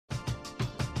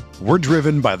We're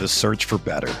driven by the search for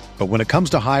better. But when it comes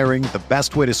to hiring, the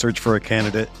best way to search for a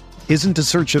candidate isn't to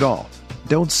search at all.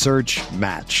 Don't search,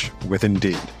 match with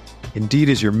Indeed. Indeed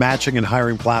is your matching and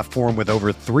hiring platform with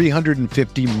over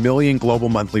 350 million global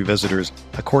monthly visitors,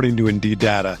 according to Indeed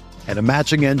data, and a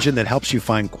matching engine that helps you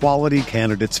find quality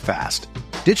candidates fast.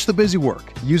 Ditch the busy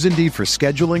work. Use Indeed for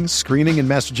scheduling, screening, and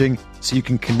messaging so you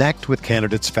can connect with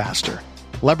candidates faster.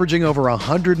 Leveraging over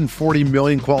 140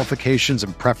 million qualifications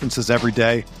and preferences every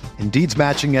day, Indeed's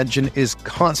matching engine is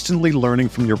constantly learning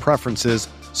from your preferences,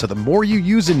 so the more you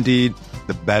use Indeed,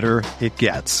 the better it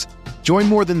gets. Join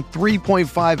more than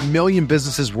 3.5 million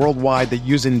businesses worldwide that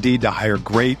use Indeed to hire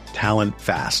great talent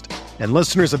fast. And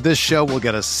listeners of this show will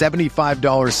get a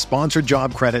 $75 sponsored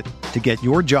job credit to get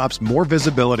your jobs more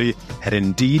visibility at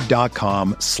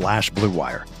Indeed.com/Blue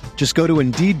Wire. Just go to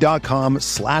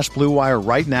Indeed.com/Blue Wire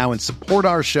right now and support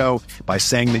our show by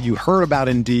saying that you heard about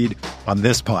Indeed on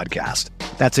this podcast.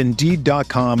 That's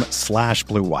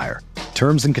Indeed.com/Blue Wire.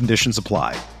 Terms and conditions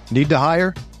apply. Need to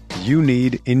hire? You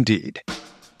need Indeed.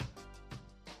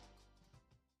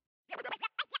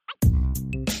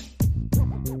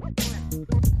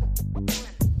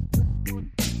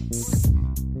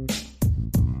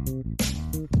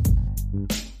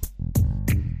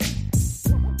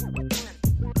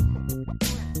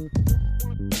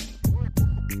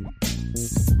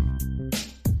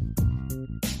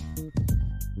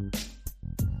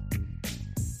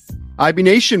 IB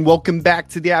Nation, welcome back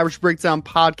to the Irish Breakdown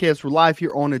Podcast. We're live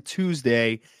here on a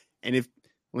Tuesday, and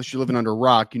unless you're living under a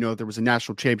rock, you know there was a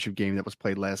national championship game that was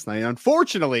played last night.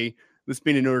 Unfortunately, this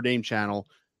being a Notre Dame channel,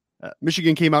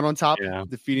 Michigan came out on top,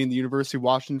 defeating the University of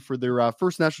Washington for their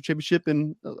first national championship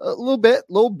in a little bit.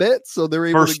 So they're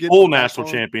able to get full national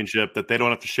championship that they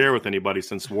don't have to share with anybody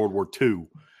since World War II.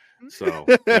 So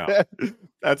yeah.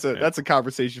 That's a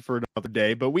conversation for another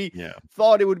day. But we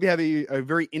thought it would have a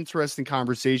very interesting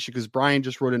conversation because Brian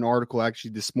just wrote an article actually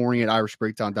this morning at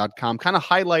irishbreakdown.com kind of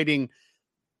highlighting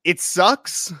it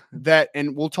sucks that,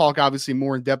 and we'll talk obviously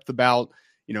more in depth about,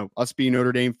 you know, us being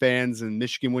Notre Dame fans and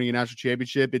Michigan winning a national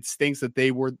championship. It stinks that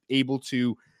they were able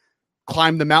to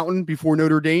climb the mountain before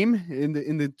Notre Dame in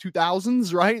the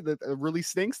 2000s, right? That really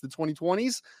stinks, the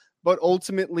 2020s. But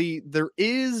ultimately there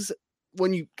is,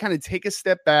 when you kind of take a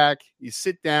step back, you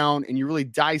sit down and you really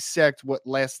dissect what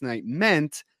last night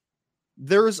meant,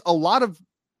 there's a lot of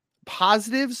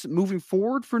positives moving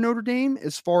forward for Notre Dame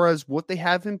as far as what they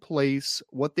have in place,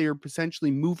 what they are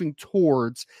potentially moving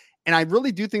towards. And I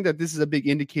really do think that this is a big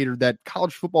indicator that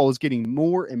college football is getting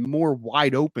more and more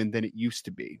wide open than it used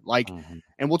to be.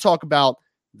 And we'll talk about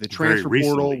the transfer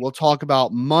portal. We'll talk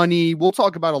about money. We'll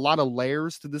talk about a lot of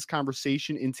layers to this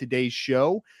conversation in today's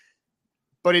show.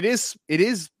 But it is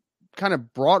kind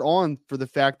of brought on for the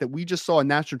fact that we just saw a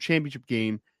national championship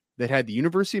game that had the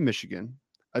University of Michigan,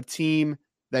 a team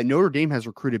that Notre Dame has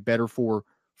recruited better for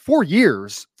 4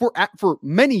 years, for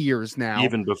many years now.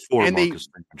 Even before Marcus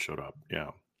Freeman showed up. Yeah.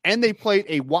 And they played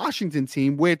a Washington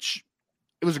team, which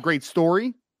it was a great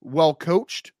story, well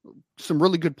coached, some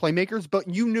really good playmakers. But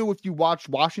you knew if you watched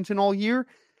Washington all year,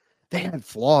 they had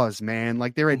flaws, man.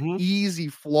 Like there had easy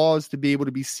flaws to be able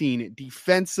to be seen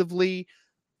defensively,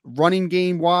 running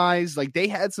game wise. Like they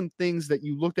had some things that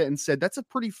you looked at and said, that's a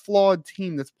pretty flawed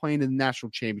team that's playing in the national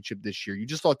championship this year. You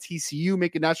just saw TCU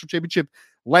make a national championship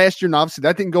last year. And obviously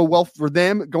that didn't go well for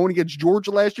them going against Georgia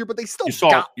last year, but they still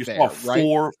saw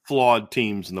four flawed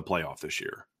teams in the playoff this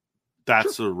year.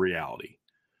 That's a reality.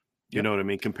 You know what I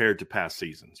mean? Compared to past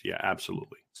seasons. Yeah,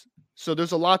 absolutely. So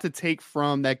there's a lot to take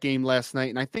from that game last night.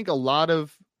 And I think a lot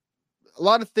of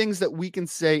things that we can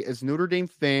say as Notre Dame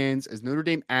fans, as Notre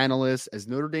Dame analysts, as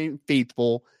Notre Dame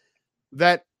faithful,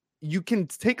 that you can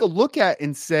take a look at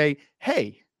and say,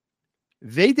 hey,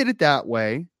 they did it that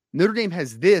way. Notre Dame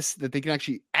has this that they can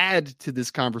actually add to this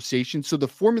conversation. So the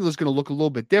formula is going to look a little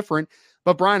bit different.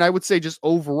 But Brian, I would say just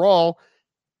overall,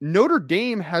 Notre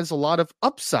Dame has a lot of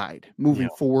upside moving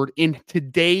forward in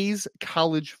today's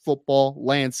college football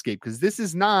landscape, because this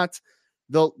is not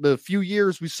the few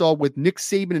years we saw with Nick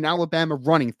Saban and Alabama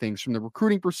running things from the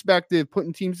recruiting perspective,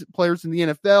 putting players in the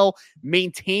NFL,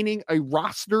 maintaining a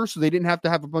roster so they didn't have to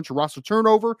have a bunch of roster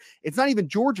turnover. It's not even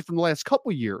Georgia from the last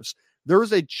couple of years. There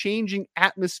is a changing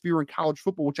atmosphere in college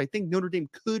football, which I think Notre Dame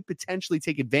could potentially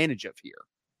take advantage of here.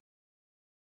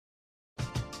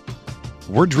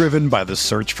 We're driven by the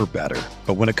search for better.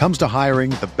 But when it comes to hiring,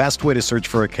 the best way to search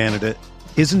for a candidate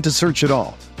isn't to search at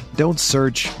all. Don't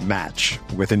search, match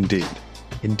with Indeed.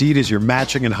 Indeed is your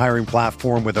matching and hiring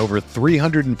platform with over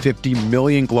 350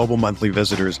 million global monthly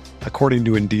visitors, according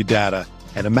to Indeed data,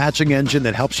 and a matching engine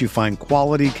that helps you find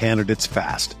quality candidates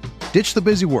fast. Ditch the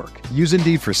busy work. Use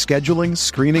Indeed for scheduling,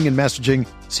 screening, and messaging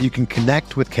so you can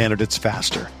connect with candidates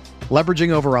faster. Leveraging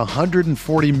over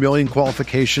 140 million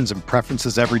qualifications and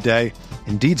preferences every day,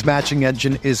 Indeed's matching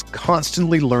engine is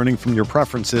constantly learning from your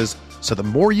preferences, so the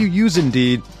more you use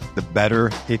Indeed, the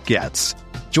better it gets.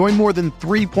 Join more than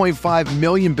 3.5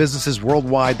 million businesses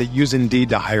worldwide that use Indeed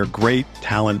to hire great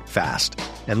talent fast.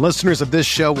 And listeners of this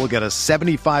show will get a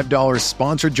 $75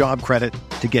 sponsored job credit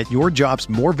to get your jobs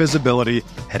more visibility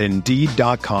at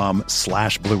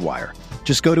Indeed.com/Blue Wire.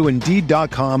 Just go to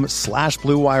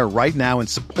Indeed.com/Blue Wire right now and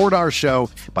support our show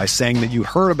by saying that you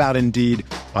heard about Indeed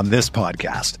on this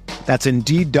podcast. That's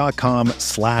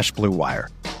Indeed.com/Blue Wire.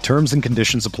 Terms and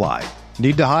conditions apply.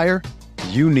 Need to hire?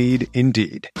 You need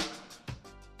Indeed.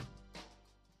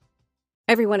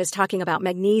 Everyone is talking about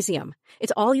magnesium.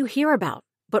 It's all you hear about.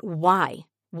 But why?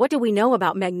 What do we know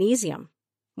about magnesium?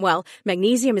 Well,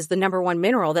 magnesium is the number one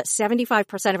mineral that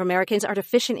 75% of Americans are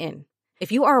deficient in.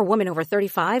 If you are a woman over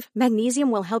 35, magnesium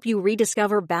will help you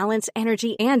rediscover balance,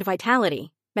 energy, and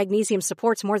vitality. Magnesium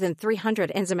supports more than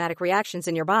 300 enzymatic reactions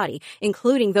in your body,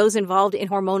 including those involved in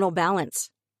hormonal balance.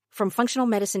 From functional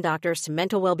medicine doctors to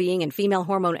mental well-being and female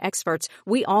hormone experts,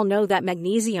 we all know that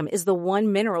magnesium is the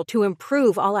one mineral to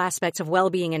improve all aspects of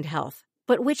well-being and health.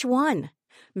 But which one?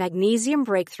 Magnesium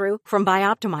Breakthrough from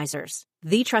Bioptimizers,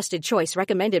 the trusted choice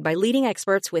recommended by leading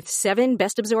experts with 7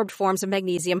 best-absorbed forms of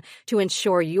magnesium to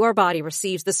ensure your body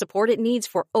receives the support it needs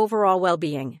for overall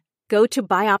well-being. Go to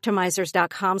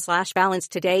bioptimizers.com/balance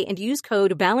today and use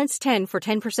code BALANCE10 for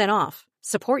 10% off.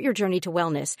 Support your journey to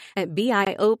wellness at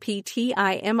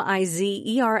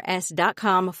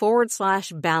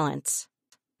bioptimizers.com/balance.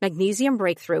 Magnesium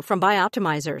Breakthrough from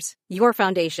Bioptimizers, your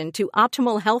foundation to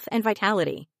optimal health and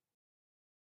vitality.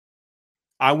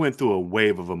 I went through a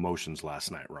wave of emotions last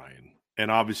night, Ryan.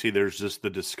 And obviously there's just the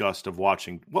disgust of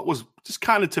watching what was just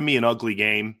kind of, to me, an ugly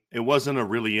game. It wasn't a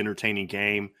really entertaining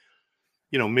game.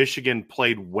 You know, Michigan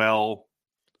played well,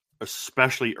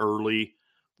 especially early.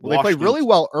 Well, they played really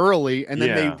well early, and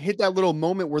then they hit that little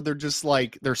moment where they're just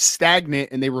like, they're stagnant,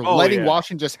 and they were letting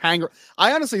Washington just hang.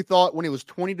 I honestly thought when it was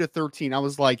 20-13, I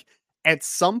was like, at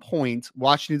some point,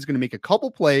 Washington's going to make a couple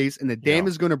plays, and the dam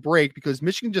is going to break, because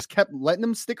Michigan just kept letting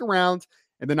them stick around,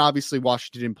 and then obviously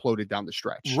Washington imploded down the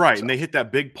stretch. Right, so. And they hit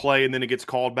that big play, and then it gets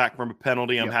called back from a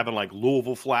penalty. I'm having like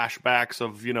Louisville flashbacks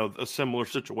of, you know, a similar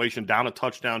situation, down a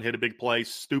touchdown, hit a big play,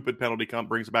 stupid penalty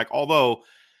brings it back. Although,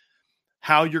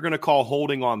 how you're going to call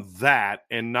holding on that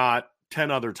and not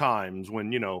 10 other times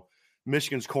when, you know,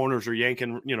 Michigan's corners are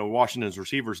yanking, you know, Washington's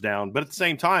receivers down. But at the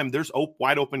same time, there's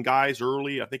wide open guys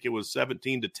early. I think it was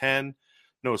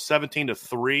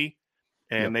 17-3.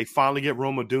 And they finally get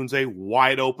Roma Dunze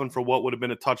wide open for what would have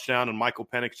been a touchdown. And Michael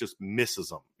Penix just misses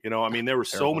them. You know, I mean, there were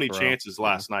so many chances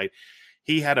last night.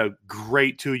 He had a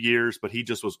great 2 years, but he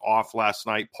just was off last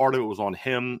night. Part of it was on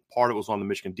him. Part of it was on the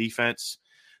Michigan defense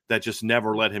that just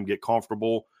never let him get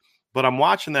comfortable. But I'm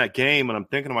watching that game and I'm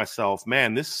thinking to myself,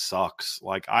 man, this sucks.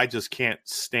 Like, I just can't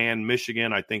stand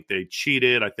Michigan. I think they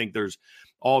cheated. I think there's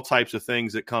all types of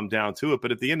things that come down to it.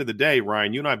 But at the end of the day,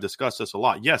 Ryan, you and I have discussed this a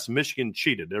lot. Yes, Michigan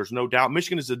cheated. There's no doubt.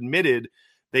 Michigan has admitted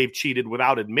they've cheated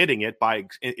without admitting it by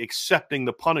accepting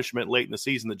the punishment late in the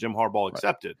season that Jim Harbaugh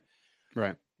accepted.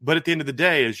 Right. But at the end of the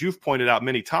day, as you've pointed out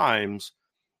many times,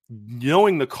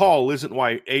 knowing the call isn't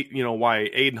why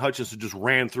Aiden Hutchinson just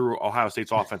ran through Ohio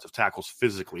State's offensive tackles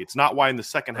physically. It's not why in the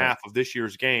second half of this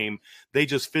year's game they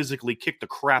just physically kicked the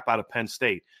crap out of Penn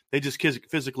State. They just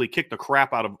physically kicked the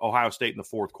crap out of Ohio State in the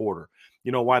fourth quarter.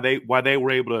 You know, why they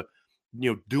were able to,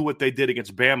 you know, do what they did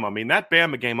against Bama. I mean, that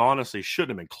Bama game honestly shouldn't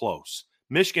have been close.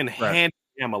 Michigan handed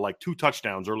Bama like 2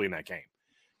 touchdowns early in that game.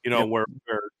 You know, where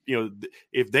you know,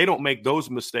 if they don't make those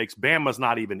mistakes, Bama's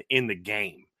not even in the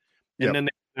game. And then they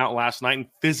out last night and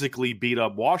physically beat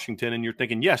up Washington, and you're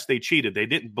thinking, yes, they cheated. They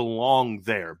didn't belong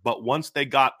there. But once they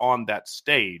got on that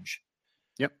stage,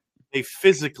 they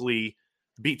physically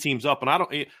beat teams up. And I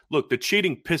don't look, the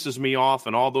cheating pisses me off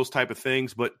and all those type of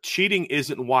things, but cheating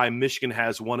isn't why Michigan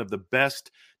has one of the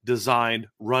best designed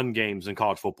run games in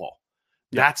college football.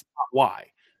 That's not why.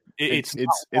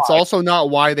 It's also not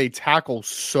why they tackle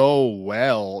so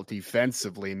well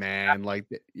defensively, man. Like,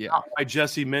 why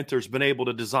Jesse Minter's been able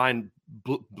to design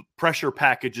pressure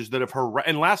packages that have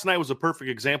and last night was a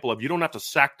perfect example of, you don't have to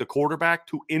sack the quarterback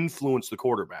to influence the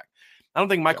quarterback. I don't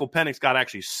think Michael Penix got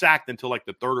actually sacked until like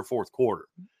the third or fourth quarter,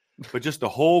 but just the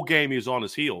whole game he was on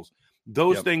his heels.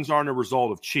 Those things aren't a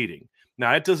result of cheating.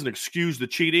 Now, it doesn't excuse the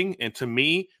cheating, and to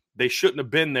me, they shouldn't have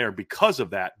been there because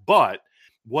of that. But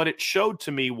what it showed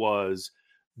to me was,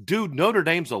 dude, Notre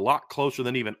Dame's a lot closer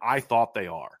than even I thought they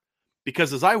are.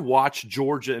 Because as I watch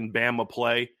Georgia and Bama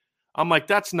play, I'm like,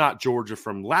 that's not Georgia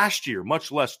from last year,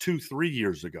 much less 2-3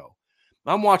 years ago.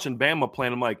 I'm watching Bama play,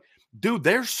 and I'm like, dude,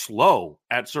 they're slow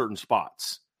at certain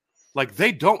spots. Like,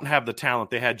 they don't have the talent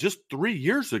they had just 3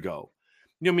 years ago.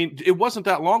 I mean, it wasn't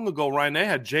that long ago, Ryan. They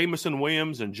had Jamison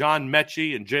Williams and John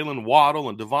Mechie and Jalen Waddle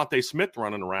and Devontae Smith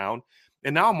running around.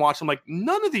 And now I'm watching, like,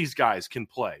 none of these guys can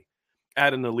play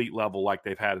at an elite level like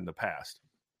they've had in the past.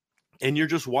 And you're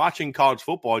just watching college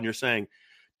football, and you're saying,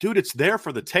 dude, it's there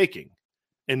for the taking.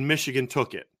 And Michigan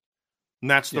took it. And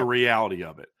that's the reality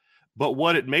of it. But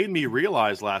what it made me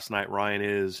realize last night, Ryan,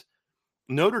 is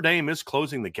Notre Dame is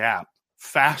closing the gap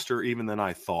faster even than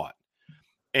I thought.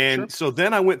 And so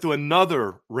then I went through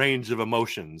another range of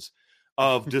emotions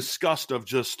of disgust of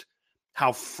just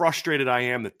how frustrated I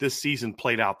am that this season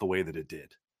played out the way that it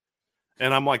did.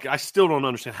 And I'm like, I still don't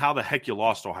understand how the heck you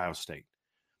lost Ohio State.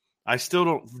 I still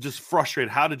don't, just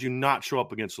frustrated. How did you not show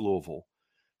up against Louisville?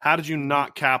 How did you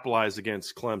not capitalize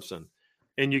against Clemson?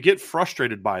 And you get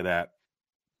frustrated by that.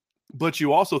 But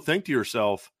you also think to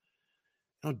yourself,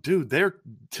 oh, dude, there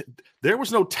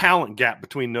was no talent gap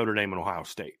between Notre Dame and Ohio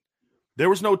State. There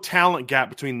was no talent gap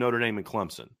between Notre Dame and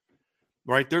Clemson,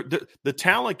 right? The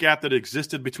talent gap that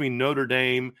existed between Notre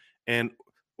Dame and,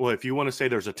 well, if you want to say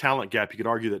there's a talent gap, you could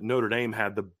argue that Notre Dame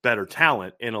had the better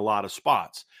talent in a lot of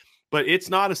spots. But it's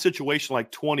not a situation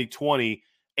like 2020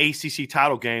 ACC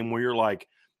title game where you're like,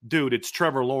 dude, it's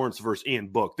Trevor Lawrence versus Ian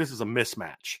Book. This is a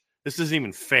mismatch. This isn't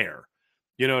even fair.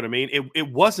 You know what I mean?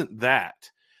 It wasn't that.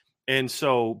 And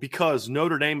so because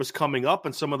Notre Dame is coming up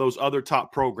and some of those other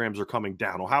top programs are coming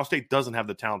down, Ohio State doesn't have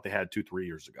the talent they had 2-3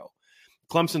 years ago.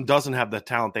 Clemson doesn't have the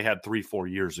talent they had 3-4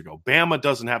 years ago. Bama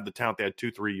doesn't have the talent they had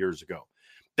 2-3 years ago.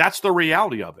 That's the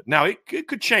reality of it. Now, it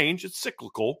could change. It's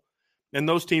cyclical, and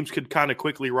those teams could kind of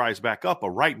quickly rise back up. But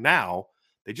right now,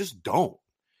 they just don't.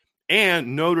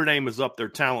 And Notre Dame is up their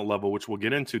talent level, which we'll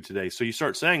get into today. So you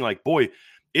start saying, like, boy,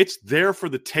 it's there for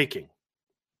the taking.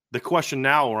 The question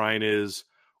now, Ryan, is,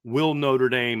 will Notre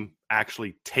Dame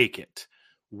actually take it?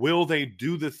 Will they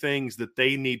do the things that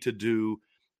they need to do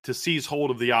to seize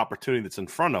hold of the opportunity that's in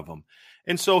front of them?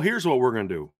 And so here's what we're going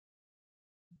to do.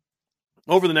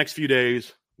 Over the next few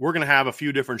days, we're going to have a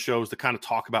few different shows to kind of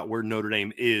talk about where Notre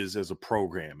Dame is as a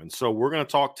program. And so we're going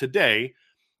to talk today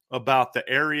about the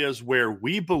areas where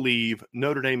we believe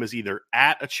Notre Dame is either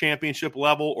at a championship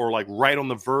level or like right on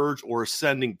the verge or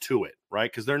ascending to it,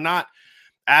 right? Because they're not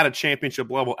at a championship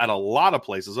level at a lot of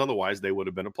places. Otherwise, they would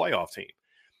have been a playoff team.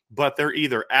 But they're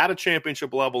either at a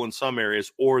championship level in some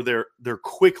areas, or they're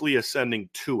quickly ascending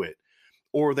to it,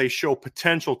 or they show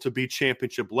potential to be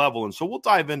championship level. And so we'll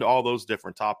dive into all those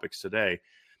different topics today.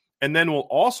 And then we'll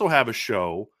also have a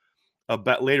show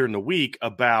about later in the week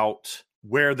about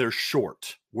where they're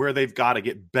short, where they've got to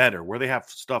get better, where they have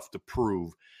stuff to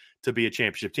prove to be a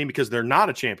championship team, because they're not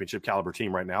a championship caliber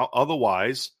team right now.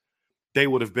 Otherwise, they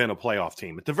would have been a playoff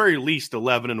team. At the very least,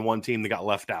 11-1 team that got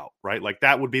left out, right? Like,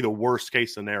 that would be the worst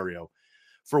case scenario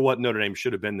for what Notre Dame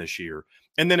should have been this year.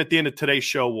 And then at the end of today's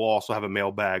show, we'll also have a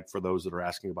mailbag for those that are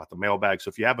asking about the mailbag. So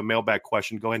if you have a mailbag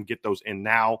question, go ahead and get those in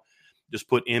now. Just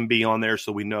put MB on there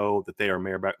so we know that they are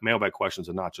mailbag questions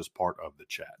and not just part of the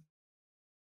chat.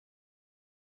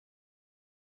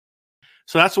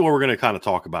 So that's what we're going to kind of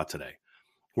talk about today.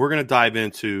 We're going to dive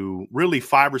into really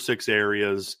 5 or 6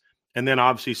 areas, and then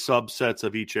obviously subsets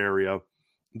of each area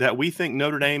that we think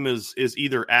Notre Dame is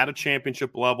either at a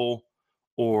championship level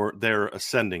or they're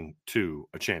ascending to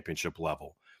a championship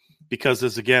level. Because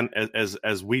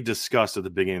as we discussed at the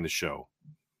beginning of the show,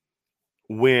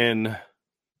 when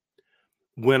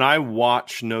I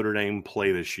watch Notre Dame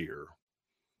play this year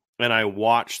and I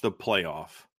watch the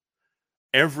playoff,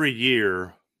 every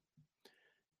year,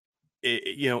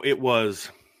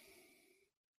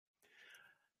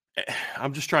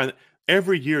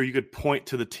 every year you could point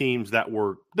to the teams that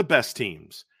were the best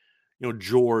teams.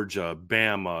 Georgia,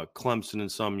 Bama, Clemson in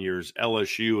some years,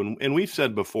 LSU. And we've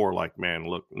said before, like, man,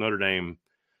 look, Notre Dame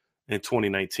in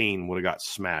 2019 would have got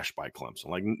smashed by Clemson.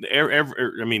 Like,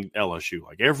 LSU.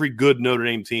 Like, every good Notre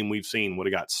Dame team we've seen would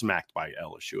have got smacked by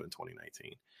LSU in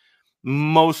 2019.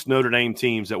 Most Notre Dame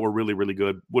teams that were really, really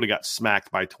good would have got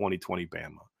smacked by 2020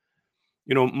 Bama.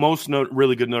 Most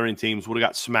really good Notre Dame teams would have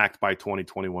got smacked by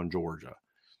 2021 Georgia.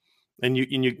 And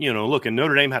look, and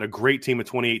Notre Dame had a great team in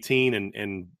 2018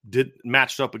 and did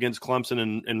matched up against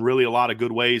Clemson in really a lot of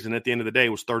good ways. And at the end of the day, it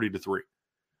was 30-3.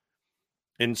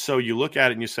 And so you look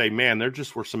at it and you say, man, there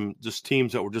just were some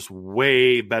teams that were just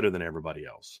way better than everybody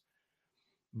else.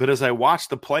 But as I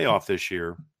watched the playoff this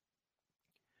year,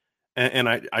 and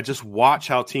I just watch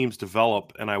how teams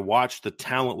develop, and I watch the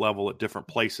talent level at different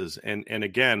places. And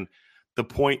again, the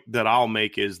point that I'll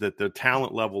make is that the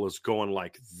talent level is going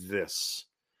like this.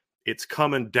 It's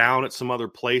coming down at some other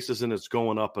places and it's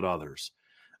going up at others.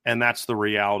 And that's the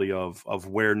reality of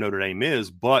where Notre Dame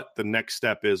is. But the next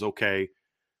step is, okay,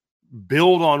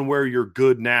 build on where you're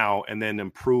good now and then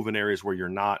improve in areas where you're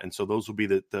not. And so those will be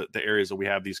the areas that we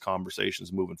have these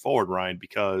conversations moving forward, Ryan,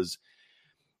 because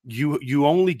you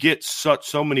only get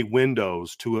so many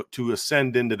windows to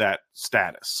ascend into that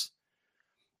status.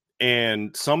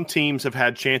 And some teams have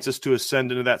had chances to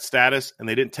ascend into that status and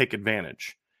they didn't take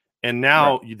advantage. And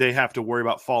now they have to worry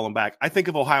about falling back. I think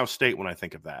of Ohio State when I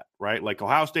think of that, right? Like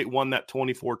Ohio State won that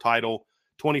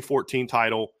 2014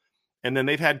 title, and then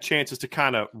they've had chances to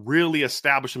kind of really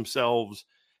establish themselves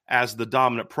as the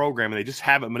dominant program, and they just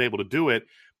haven't been able to do it.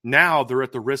 Now they're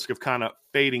at the risk of kind of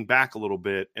fading back a little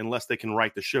bit unless they can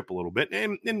right the ship a little bit.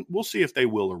 And we'll see if they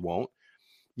will or won't.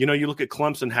 You know, you look at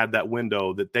Clemson had that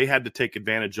window that they had to take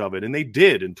advantage of it, and they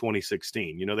did in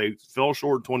 2016. You know, they fell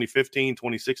short in 2015.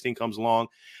 2016 comes along.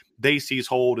 They seize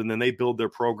hold, and then they build their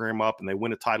program up, and they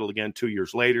win a title again 2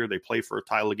 years later. They play for a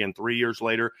title again 3 years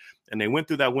later, and they went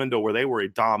through that window where they were a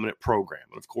dominant program.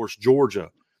 And, of course, Georgia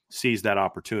seized that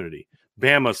opportunity.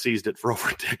 Bama seized it for over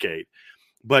a decade.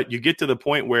 But you get to the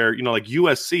point where, you know, like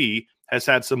USC has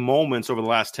had some moments over the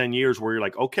last 10 years where you're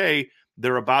like, okay,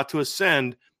 they're about to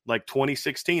ascend. Like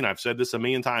 2016, I've said this a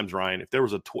million times, Ryan. If there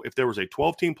was a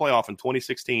 12-team playoff in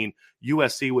 2016,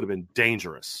 USC would have been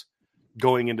dangerous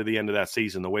going into the end of that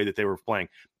season, the way that they were playing.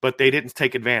 But they didn't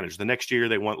take advantage. The next year,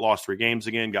 they lost 3 games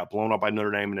again, got blown up by Notre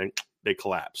Dame, and then they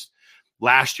collapsed.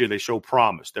 Last year, they showed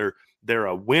promise. They're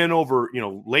a win over, you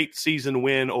know, late season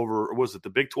win over, was it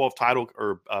the Big 12 title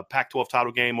or Pac-12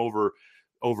 title game over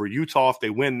Utah? If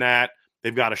they win that,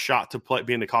 they've got a shot to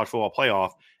be in the college football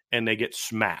playoff, and they get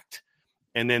smacked.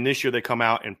 And then this year they come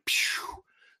out and pew.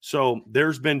 So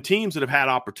there's been teams that have had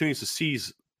opportunities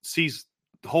to seize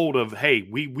hold of, hey,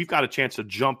 we've got a chance to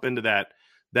jump into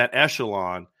that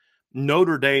echelon.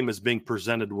 Notre Dame is being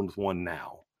presented with one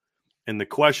now. And the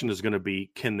question is going to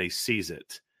be, can they seize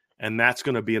it? And that's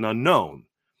going to be an unknown.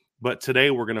 But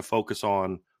today we're going to focus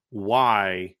on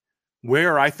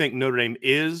where I think Notre Dame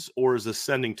is or is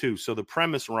ascending to. So the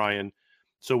premise, Ryan,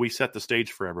 so we set the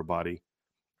stage for everybody,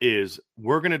 is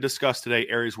we're going to discuss today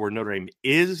areas where Notre Dame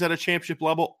is at a championship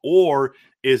level or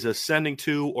is ascending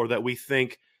to, or that we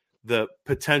think the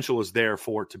potential is there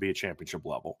for it to be a championship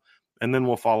level. And then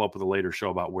we'll follow up with a later show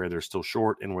about where they're still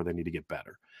short and where they need to get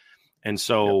better. And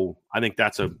so I think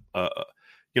that's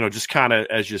just kind of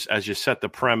as you set the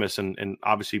premise, and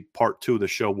obviously part 2 of the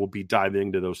show will be diving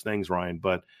into those things, Ryan.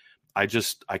 But I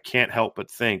can't help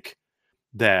but think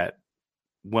that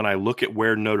when I look at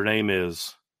where Notre Dame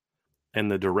is and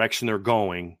the direction they're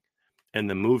going and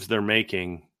the moves they're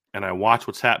making, and I watch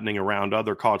what's happening around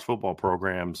other college football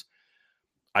programs,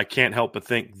 I can't help but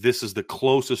think this is the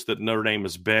closest that Notre Dame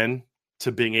has been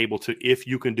to being able to, if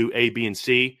you can do A, B, and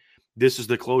C, this is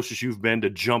the closest you've been to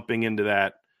jumping into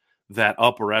that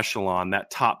upper echelon,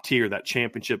 that top tier, that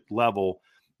championship level.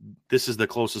 This is the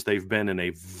closest they've been in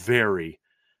a very,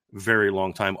 very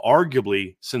long time,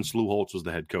 arguably since Lou Holtz was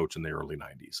the head coach in the early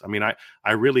 90s. I mean,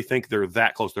 I really think they're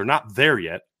that close. They're not there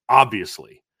yet,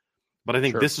 obviously, but I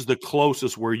think this is the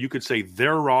closest where you could say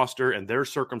their roster and their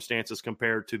circumstances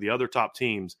compared to the other top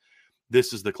teams,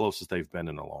 this is the closest they've been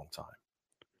in a long time.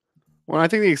 Well, I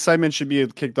think the excitement should be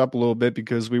kicked up a little bit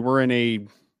because we were in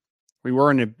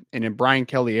a Brian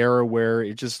Kelly era where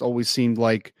it just always seemed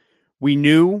like we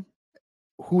knew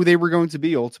who they were going to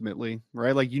be ultimately,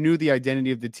 right? Like you knew the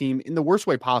identity of the team in the worst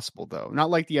way possible, though. Not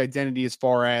like the identity as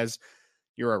far as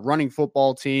you're a running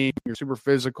football team, you're super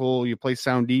physical, you play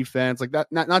sound defense, like that.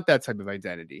 Not that type of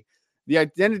identity. The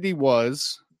identity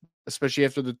was, especially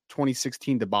after the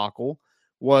 2016 debacle,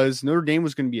 was Notre Dame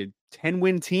was going to be a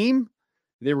 10-win team.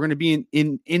 They were going to be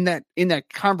in that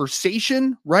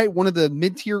conversation, right? One of the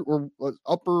mid-tier or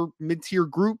upper mid-tier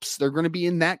groups. They're going to be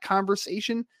in that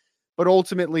conversation, but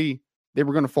ultimately they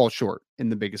were going to fall short in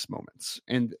the biggest moments.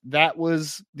 And that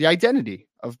was the identity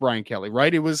of Brian Kelly,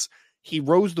 right? It was, he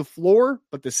rose the floor,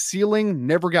 but the ceiling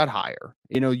never got higher.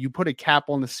 You know, you put a cap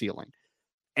on the ceiling.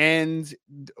 And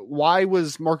why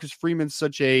was Marcus Freeman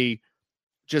such a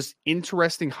just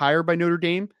interesting hire by Notre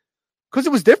Dame? Because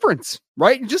it was different,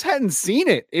 right? You just hadn't seen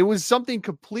it. It was something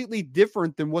completely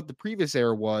different than what the previous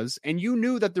era was. And you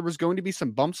knew that there was going to be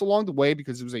some bumps along the way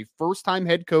because it was a first-time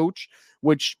head coach,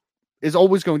 which is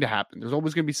always going to happen. There's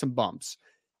always going to be some bumps.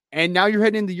 And now you're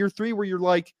heading into year 3 where you're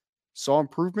like, saw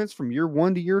improvements from year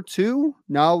 1 to year 2.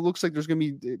 Now it looks like there's going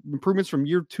to be improvements from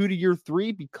year 2 to year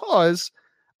 3 because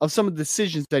of some of the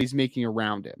decisions that he's making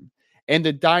around him. And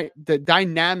the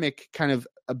dynamic kind of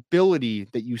ability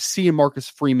that you see in Marcus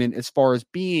Freeman as far as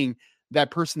being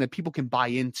that person that people can buy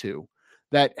into,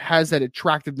 that has that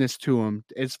attractiveness to him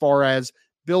as far as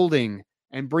building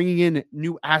and bringing in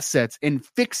new assets and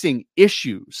fixing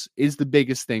issues is the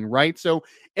biggest thing, right? So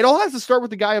it all has to start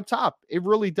with the guy up top. It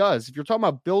really does. If you're talking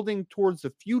about building towards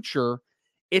the future,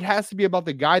 it has to be about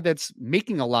the guy that's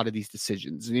making a lot of these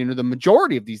decisions. The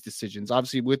majority of these decisions,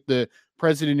 obviously with the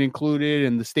president included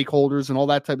and the stakeholders and all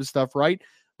that type of stuff, right?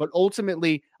 But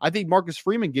ultimately, I think Marcus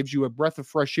Freeman gives you a breath of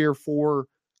fresh air for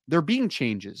there being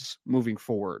changes moving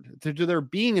forward, to there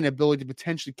being an ability to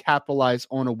potentially capitalize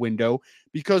on a window.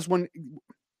 Because and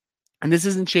this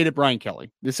isn't shade at Brian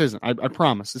Kelly. This isn't. I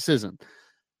promise this isn't.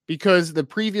 Because the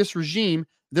previous regime,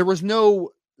 there was no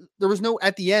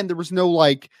at the end, there was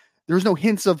no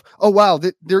hints of, oh, wow,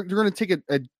 they're going to take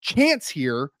a chance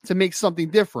here to make something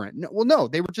different. No,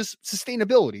 they were just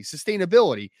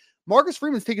sustainability. Marcus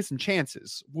Freeman's taking some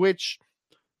chances, which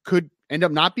could end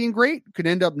up not being great, could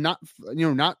end up not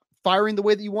firing the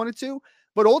way that you wanted to.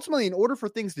 But ultimately, in order for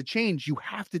things to change, you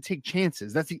have to take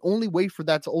chances. That's the only way for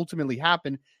that to ultimately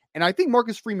happen. And I think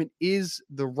Marcus Freeman is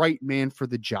the right man for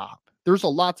the job. There's a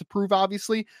lot to prove,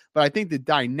 obviously, but I think the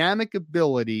dynamic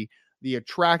ability, the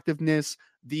attractiveness,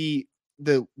 the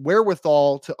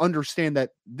wherewithal to understand that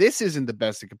this isn't the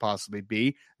best it could possibly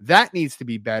be. That needs to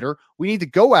be better. We need to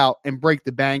go out and break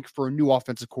the bank for a new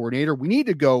offensive coordinator. We need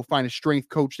to go find a strength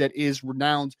coach that is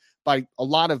renowned by a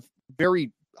lot of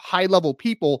very high-level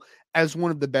people as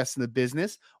one of the best in the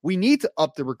business. We need to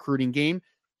up the recruiting game.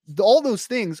 All those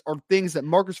things are things that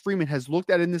Marcus Freeman has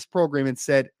looked at in this program and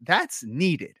said, that's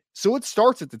needed. So it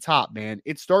starts at the top, man.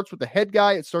 It starts with the head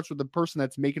guy. It starts with the person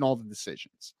that's making all the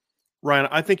decisions. Ryan,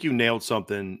 I think you nailed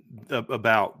something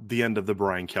about the end of the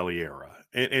Brian Kelly era.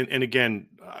 And again,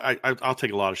 I'll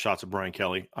take a lot of shots at Brian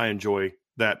Kelly. I enjoy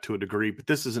that to a degree, but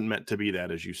this isn't meant to be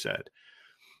that, as you said.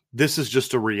 This is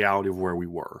just a reality of where we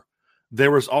were.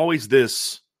 There was always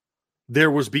this.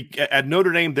 At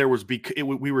Notre Dame,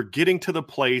 we were getting to the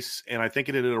place, and I think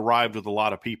it had arrived with a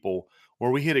lot of people,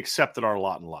 where we had accepted our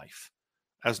lot in life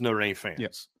as Notre Dame fans.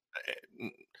 Yes.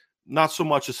 Not so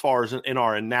much as far as in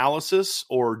our analysis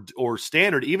or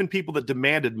standard. Even people that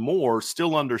demanded more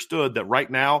still understood that right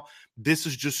now, this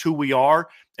is just who we are,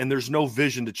 and there's no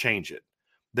vision to change it.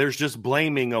 There's just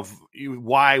blaming of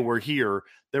why we're here.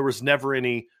 There was never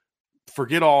any,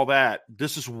 forget all that.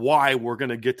 This is why we're going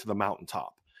to get to the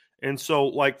mountaintop. And so,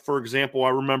 like, for example, I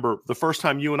remember the first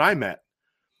time you and I met,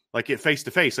 like at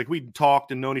face-to-face, like we'd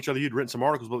talked and known each other. You'd written some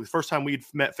articles, but the first time we'd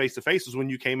met face-to-face was when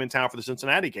you came in town for the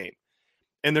Cincinnati game.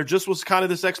 And there just was kind of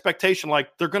this expectation,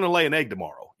 like they're going to lay an egg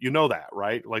tomorrow. You know that,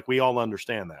 right? Like we all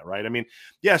understand that, right? I mean,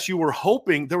 yes, you were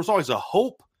hoping, there was always a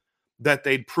hope that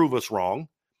they'd prove us wrong,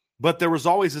 but there was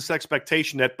always this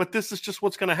expectation that, but this is just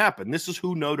what's going to happen. This is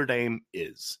who Notre Dame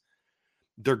is.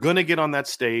 They're going to get on that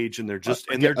stage, and they're just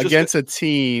against a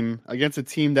team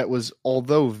that was,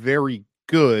 although very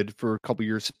good for a couple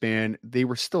years span, they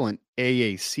were still an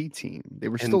AAC team. They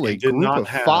were still a group of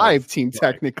 5 team,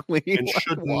 technically, and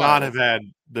should not have had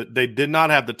they did not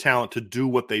have the talent to do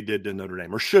what they did to Notre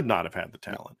Dame, or should not have had the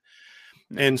talent.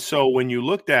 No. And so when you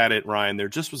looked at it, Ryan, there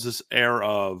just was this air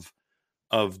of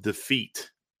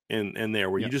defeat in there,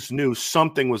 where you just knew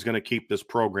something was going to keep this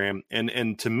program.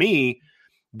 And to me,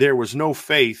 there was no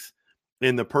faith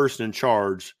in the person in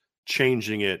charge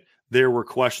changing it. There were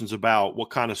questions about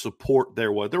what kind of support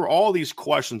there was. There were all these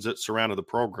questions that surrounded the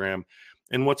program.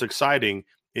 And what's exciting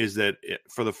is that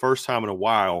for the first time in a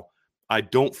while, I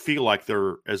don't feel like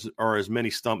there are as many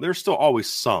there's still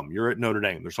always some. You're at Notre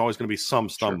Dame. There's always going to be some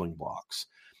stumbling blocks.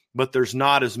 But there's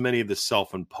not as many of the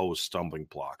self-imposed stumbling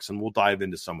blocks. And we'll dive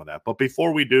into some of that. But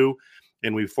before we do,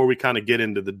 and before we kind of get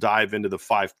into the dive right into the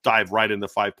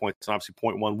 5 points, and obviously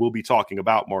point one, we'll be talking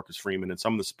about Marcus Freeman and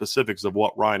some of the specifics of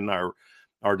what Ryan and I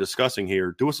are discussing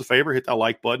here. Do us a favor, hit that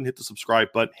like button, hit the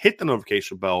subscribe button, hit the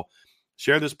notification bell,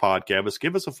 share this podcast,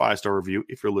 give us a 5-star review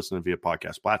if you're listening via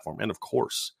podcast platform. And of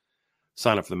course,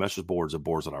 sign up for the message boards at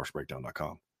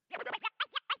boards.irishbreakdown.com.